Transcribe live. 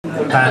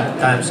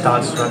Time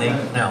starts running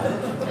now.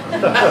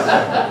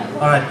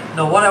 Alright,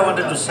 now what I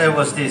wanted to say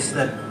was this,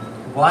 that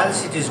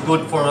whilst it is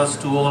good for us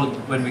to all,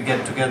 when we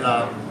get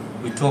together,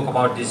 we talk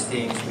about these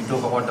things, we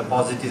talk about the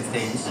positive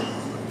things,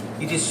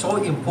 it is so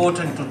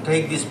important to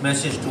take this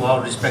message to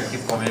our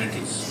respective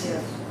communities.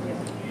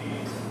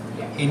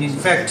 And in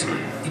fact,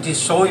 it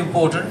is so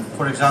important.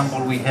 For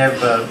example, we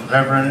have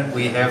Reverend,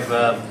 we have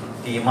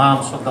the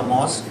Imams of the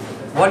mosque.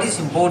 What is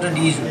important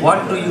is,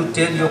 what do you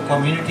tell your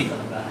community?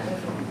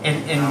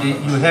 And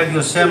you have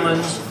your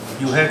sermons,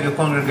 you have your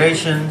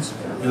congregations,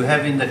 you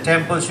have in the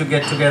temples you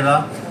get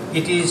together.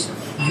 It is,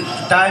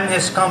 time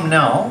has come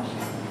now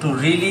to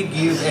really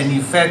give an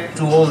effect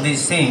to all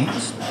these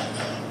things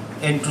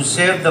and to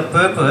serve the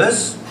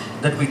purpose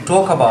that we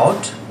talk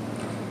about.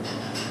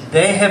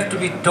 They have to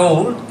be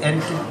told,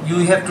 and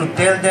you have to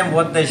tell them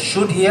what they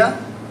should hear,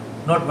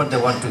 not what they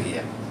want to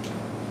hear.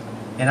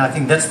 And I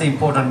think that's the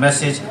important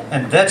message,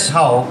 and that's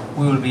how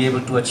we will be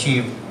able to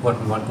achieve what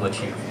we want to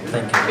achieve.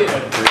 Thank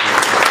you.